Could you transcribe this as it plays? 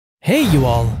Hey you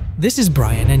all, this is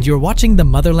Brian and you're watching the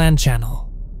Motherland channel.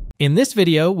 In this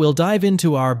video, we'll dive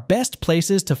into our best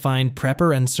places to find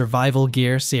prepper and survival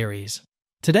gear series.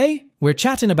 Today, we're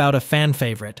chatting about a fan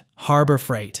favorite, Harbor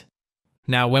Freight.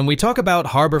 Now, when we talk about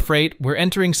Harbor Freight, we're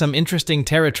entering some interesting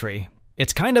territory.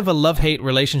 It's kind of a love-hate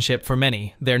relationship for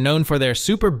many. They're known for their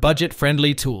super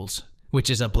budget-friendly tools, which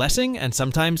is a blessing and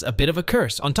sometimes a bit of a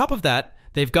curse. On top of that,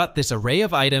 they've got this array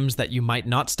of items that you might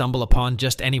not stumble upon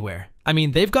just anywhere. I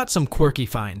mean, they've got some quirky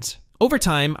finds. Over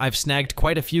time, I've snagged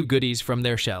quite a few goodies from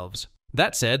their shelves.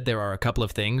 That said, there are a couple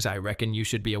of things I reckon you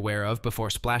should be aware of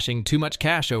before splashing too much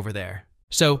cash over there.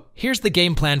 So, here's the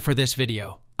game plan for this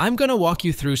video. I'm gonna walk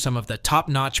you through some of the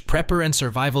top-notch prepper and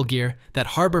survival gear that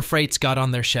Harbor Freight's got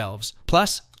on their shelves.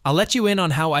 Plus, I'll let you in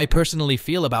on how I personally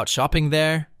feel about shopping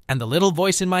there, and the little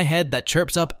voice in my head that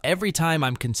chirps up every time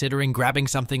I'm considering grabbing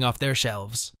something off their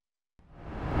shelves.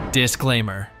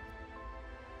 Disclaimer.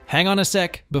 Hang on a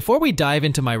sec, before we dive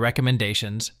into my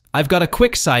recommendations, I've got a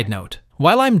quick side note.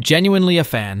 While I'm genuinely a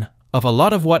fan of a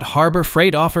lot of what Harbor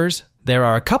Freight offers, there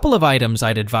are a couple of items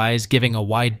I'd advise giving a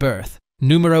wide berth.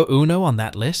 Numero uno on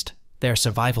that list, their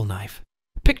survival knife.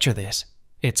 Picture this.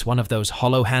 It's one of those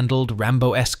hollow-handled,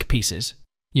 Rambo-esque pieces.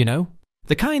 You know,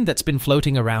 the kind that's been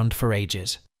floating around for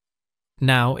ages.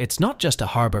 Now, it's not just a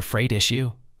Harbor Freight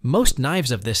issue. Most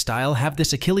knives of this style have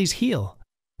this Achilles heel.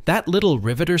 That little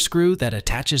riveter screw that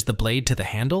attaches the blade to the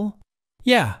handle?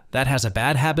 Yeah, that has a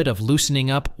bad habit of loosening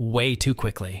up way too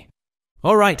quickly.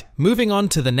 Alright, moving on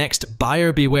to the next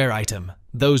buyer beware item,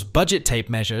 those budget tape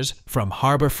measures from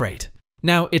Harbor Freight.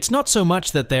 Now, it's not so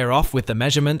much that they're off with the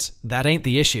measurements, that ain't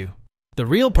the issue. The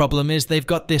real problem is they've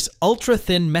got this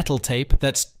ultra-thin metal tape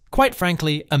that's, quite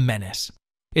frankly, a menace.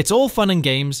 It's all fun and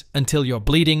games until you're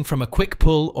bleeding from a quick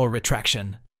pull or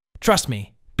retraction. Trust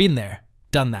me, been there,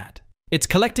 done that. It's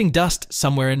collecting dust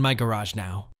somewhere in my garage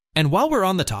now. And while we're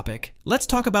on the topic, let's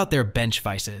talk about their bench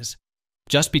vices.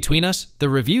 Just between us, the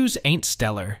reviews ain't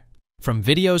stellar. From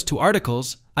videos to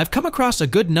articles, I've come across a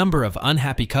good number of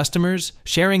unhappy customers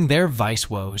sharing their vice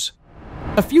woes.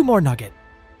 A few more nugget.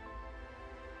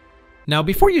 Now,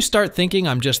 before you start thinking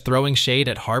I'm just throwing shade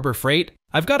at Harbor Freight,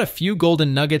 I've got a few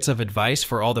golden nuggets of advice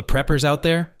for all the preppers out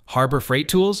there. Harbor Freight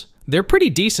tools, they're pretty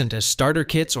decent as starter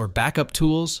kits or backup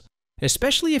tools.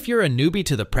 Especially if you're a newbie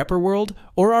to the prepper world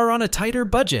or are on a tighter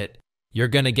budget, you're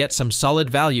gonna get some solid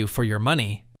value for your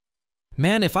money.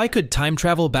 Man, if I could time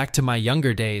travel back to my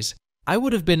younger days, I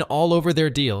would have been all over their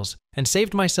deals and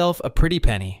saved myself a pretty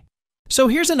penny. So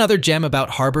here's another gem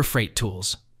about Harbor Freight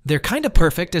tools. They're kinda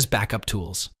perfect as backup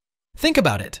tools. Think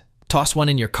about it. Toss one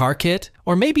in your car kit,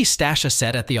 or maybe stash a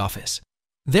set at the office.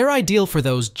 They're ideal for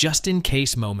those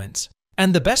just-in-case moments.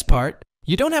 And the best part,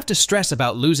 you don't have to stress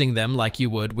about losing them like you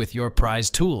would with your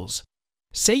prized tools.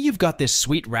 Say you've got this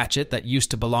sweet ratchet that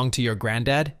used to belong to your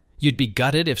granddad, you'd be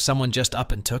gutted if someone just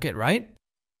up and took it, right?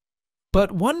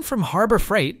 But one from Harbor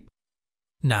Freight?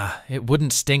 Nah, it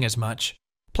wouldn't sting as much.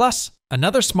 Plus,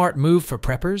 another smart move for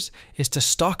preppers is to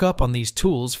stock up on these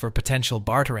tools for potential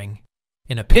bartering.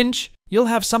 In a pinch, you'll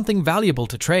have something valuable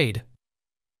to trade.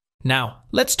 Now,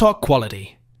 let's talk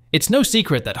quality. It's no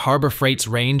secret that Harbor Freight's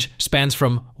range spans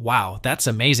from, wow, that's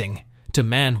amazing, to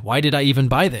man, why did I even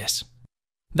buy this?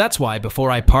 That's why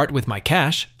before I part with my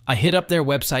cash, I hit up their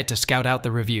website to scout out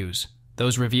the reviews.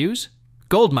 Those reviews?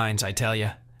 Gold mines, I tell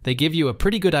ya. They give you a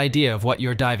pretty good idea of what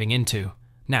you're diving into.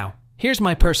 Now, here's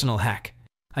my personal hack.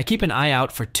 I keep an eye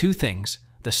out for two things,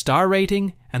 the star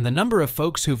rating and the number of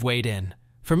folks who've weighed in.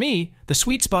 For me, the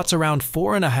sweet spot's around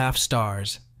 4.5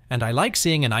 stars, and I like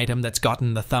seeing an item that's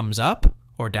gotten the thumbs up,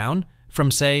 or down, from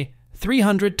say,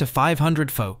 300 to 500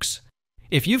 folks.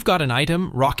 If you've got an item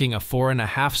rocking a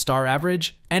 4.5 star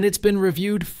average, and it's been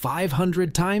reviewed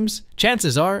 500 times,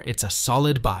 chances are it's a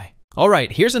solid buy.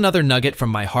 Alright, here's another nugget from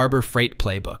my Harbor Freight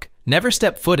playbook. Never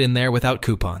step foot in there without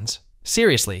coupons.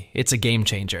 Seriously, it's a game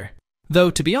changer. Though,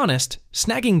 to be honest,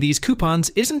 snagging these coupons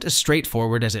isn't as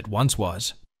straightforward as it once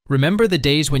was. Remember the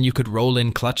days when you could roll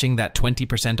in clutching that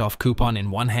 20% off coupon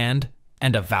in one hand,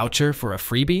 and a voucher for a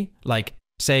freebie, like,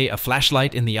 say, a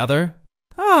flashlight in the other?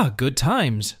 Ah, good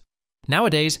times.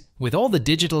 Nowadays, with all the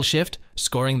digital shift,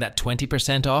 scoring that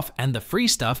 20% off and the free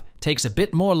stuff takes a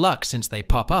bit more luck since they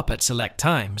pop up at select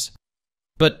times.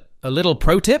 But a little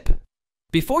pro tip?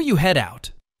 Before you head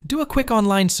out, do a quick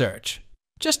online search.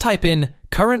 Just type in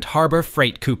current Harbor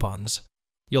Freight coupons.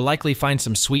 You'll likely find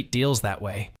some sweet deals that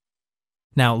way.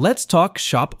 Now let's talk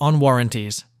shop on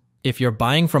warranties. If you're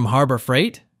buying from Harbor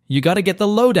Freight, you gotta get the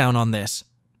lowdown on this.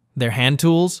 Their hand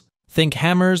tools, think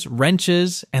hammers,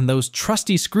 wrenches, and those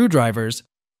trusty screwdrivers,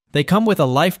 they come with a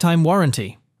lifetime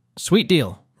warranty. Sweet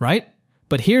deal, right?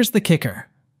 But here's the kicker.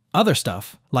 Other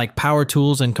stuff, like power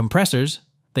tools and compressors,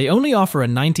 they only offer a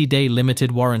 90-day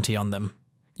limited warranty on them.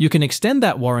 You can extend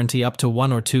that warranty up to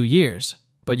 1 or 2 years,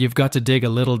 but you've got to dig a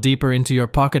little deeper into your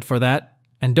pocket for that.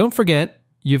 And don't forget,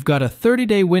 you've got a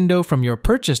 30-day window from your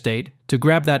purchase date to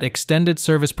grab that extended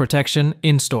service protection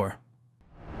in-store.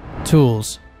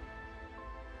 Tools.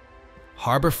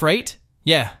 Harbor Freight?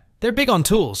 Yeah, they're big on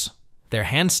tools. Their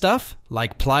hand stuff,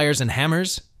 like pliers and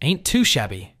hammers, ain't too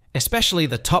shabby, especially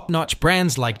the top-notch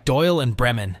brands like Doyle and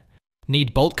Bremen.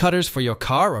 Need bolt cutters for your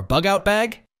car or bug-out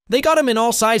bag? They got them in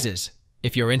all sizes.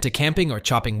 If you're into camping or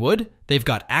chopping wood, they've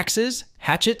got axes,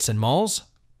 hatchets, and mauls.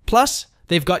 Plus,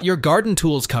 they've got your garden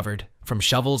tools covered, from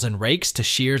shovels and rakes to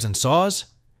shears and saws.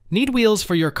 Need wheels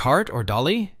for your cart or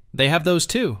dolly? They have those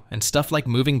too, and stuff like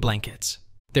moving blankets.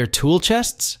 Their tool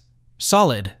chests?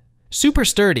 Solid. Super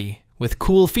sturdy, with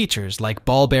cool features like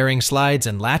ball bearing slides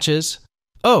and latches.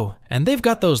 Oh, and they've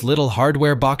got those little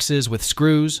hardware boxes with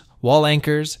screws, wall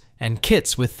anchors, and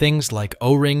kits with things like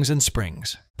O-rings and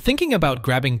springs. Thinking about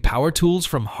grabbing power tools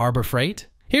from Harbor Freight?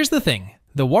 Here's the thing,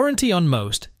 the warranty on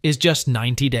most is just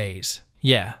 90 days.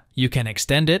 Yeah, you can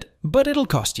extend it, but it'll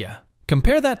cost you.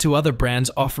 Compare that to other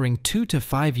brands offering 2 to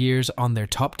 5 years on their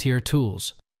top-tier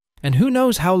tools. And who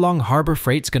knows how long Harbor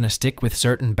Freight's gonna stick with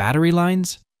certain battery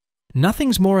lines?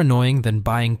 Nothing's more annoying than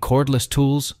buying cordless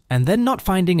tools and then not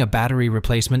finding a battery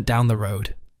replacement down the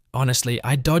road. Honestly,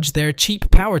 I dodge their cheap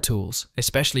power tools,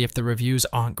 especially if the reviews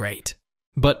aren't great.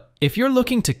 But if you're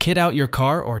looking to kit out your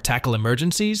car or tackle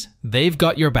emergencies, they've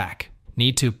got your back.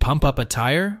 Need to pump up a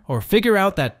tire or figure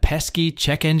out that pesky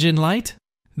check engine light?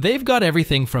 They've got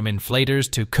everything from inflators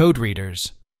to code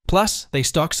readers. Plus, they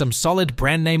stock some solid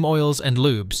brand name oils and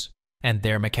lubes. And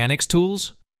their mechanics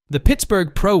tools? The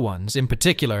Pittsburgh Pro ones in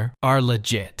particular are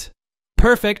legit.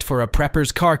 Perfect for a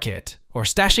prepper's car kit or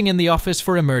stashing in the office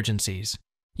for emergencies.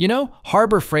 You know,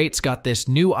 Harbor Freight's got this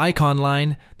new Icon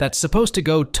line that's supposed to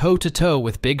go toe-to-toe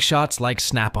with big shots like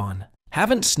Snap-on.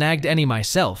 Haven't snagged any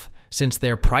myself, since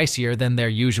they're pricier than their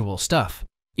usual stuff.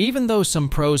 Even though some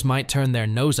pros might turn their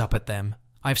nose up at them,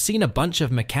 I've seen a bunch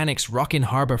of mechanics rockin'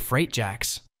 Harbor Freight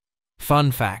jacks.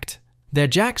 Fun fact, their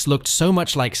jacks looked so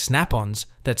much like Snap-ons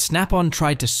that Snap-on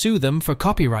tried to sue them for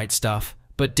copyright stuff,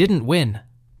 but didn't win.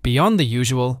 Beyond the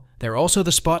usual, they're also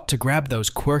the spot to grab those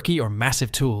quirky or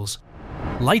massive tools.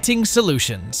 Lighting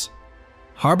solutions.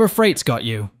 Harbor Freight's got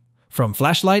you. From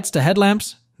flashlights to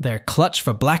headlamps, they're clutch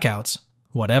for blackouts.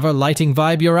 Whatever lighting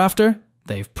vibe you're after,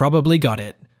 they've probably got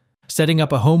it. Setting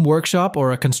up a home workshop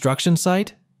or a construction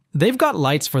site? They've got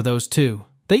lights for those too.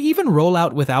 They even roll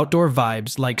out with outdoor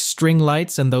vibes like string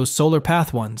lights and those solar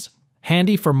path ones.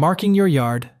 Handy for marking your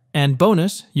yard, and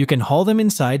bonus, you can haul them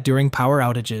inside during power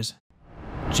outages.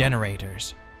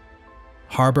 Generators.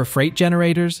 Harbor Freight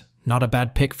generators? Not a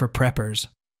bad pick for preppers.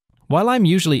 While I'm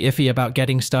usually iffy about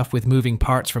getting stuff with moving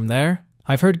parts from there,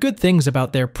 I've heard good things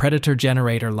about their Predator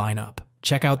generator lineup.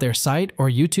 Check out their site or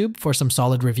YouTube for some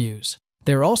solid reviews.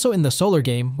 They're also in the solar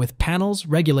game with panels,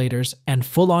 regulators, and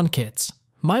full-on kits.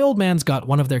 My old man's got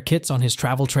one of their kits on his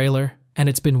travel trailer, and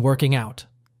it's been working out.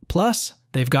 Plus,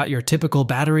 they've got your typical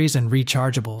batteries and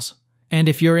rechargeables. And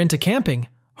if you're into camping,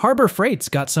 Harbor Freight's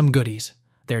got some goodies.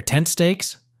 Their tent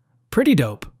stakes? Pretty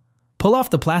dope. Pull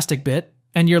off the plastic bit,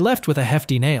 and you're left with a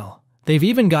hefty nail. They've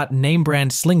even got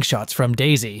name-brand slingshots from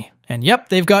Daisy. And yep,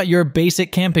 they've got your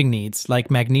basic camping needs,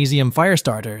 like magnesium fire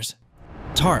starters.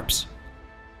 Tarps.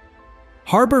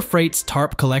 Harbor Freight's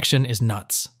tarp collection is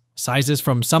nuts. Sizes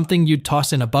from something you'd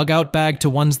toss in a bug-out bag to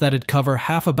ones that'd cover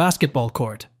half a basketball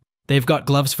court. They've got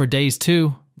gloves for days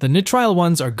too. The nitrile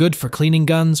ones are good for cleaning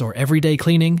guns or everyday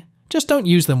cleaning. Just don't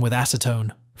use them with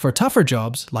acetone. For tougher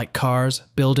jobs, like cars,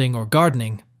 building, or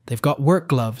gardening, they've got work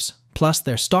gloves. Plus,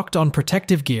 they're stocked on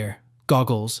protective gear,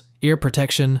 goggles, ear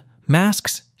protection,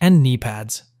 masks, and knee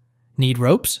pads. Need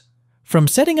ropes? From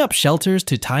setting up shelters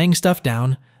to tying stuff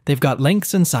down, they've got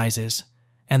lengths and sizes.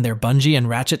 And their bungee and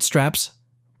ratchet straps?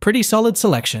 Pretty solid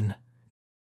selection.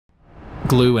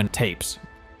 Glue and tapes.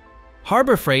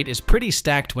 Harbor Freight is pretty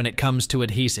stacked when it comes to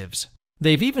adhesives.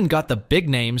 They've even got the big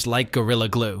names like Gorilla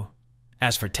Glue.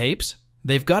 As for tapes,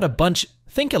 they've got a bunch.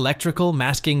 Think electrical,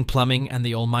 masking, plumbing, and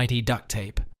the almighty duct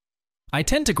tape. I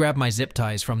tend to grab my zip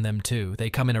ties from them too. They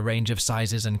come in a range of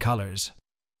sizes and colors.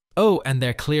 Oh, and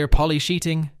their clear poly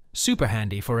sheeting, super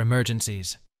handy for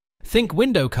emergencies. Think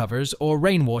window covers or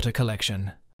rainwater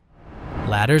collection.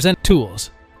 Ladders and tools.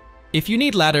 If you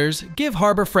need ladders, give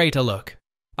Harbor Freight a look.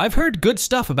 I've heard good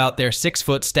stuff about their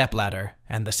 6-foot step ladder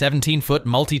and the 17-foot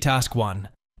multitask one.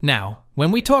 Now,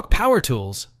 when we talk power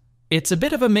tools, it's a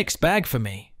bit of a mixed bag for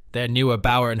me. Their newer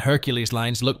Bauer and Hercules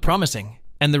lines look promising,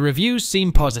 and the reviews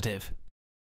seem positive.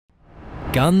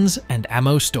 Guns and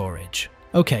ammo storage.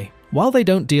 Okay, while they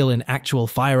don't deal in actual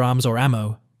firearms or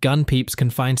ammo, gun peeps can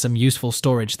find some useful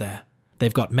storage there.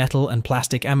 They've got metal and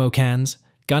plastic ammo cans,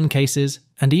 gun cases,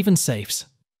 and even safes.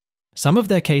 Some of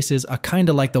their cases are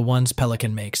kinda like the ones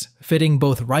Pelican makes, fitting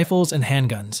both rifles and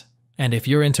handguns. And if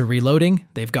you're into reloading,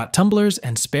 they've got tumblers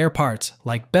and spare parts,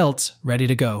 like belts, ready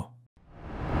to go.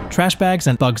 Trash bags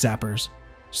and bug zappers.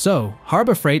 So,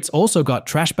 Harbor Freight's also got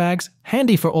trash bags,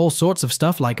 handy for all sorts of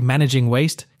stuff like managing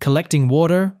waste, collecting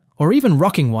water, or even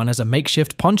rocking one as a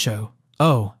makeshift poncho.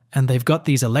 Oh, and they've got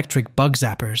these electric bug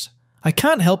zappers. I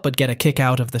can't help but get a kick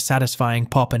out of the satisfying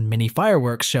pop and mini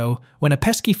fireworks show when a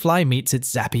pesky fly meets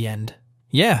its zappy end.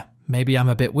 Yeah, maybe I'm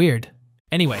a bit weird.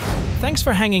 Anyway, thanks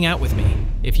for hanging out with me.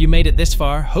 If you made it this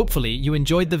far, hopefully you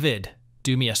enjoyed the vid.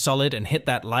 Do me a solid and hit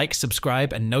that like,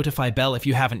 subscribe, and notify bell if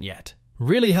you haven't yet.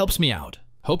 Really helps me out.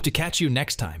 Hope to catch you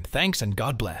next time. Thanks and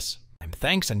God bless.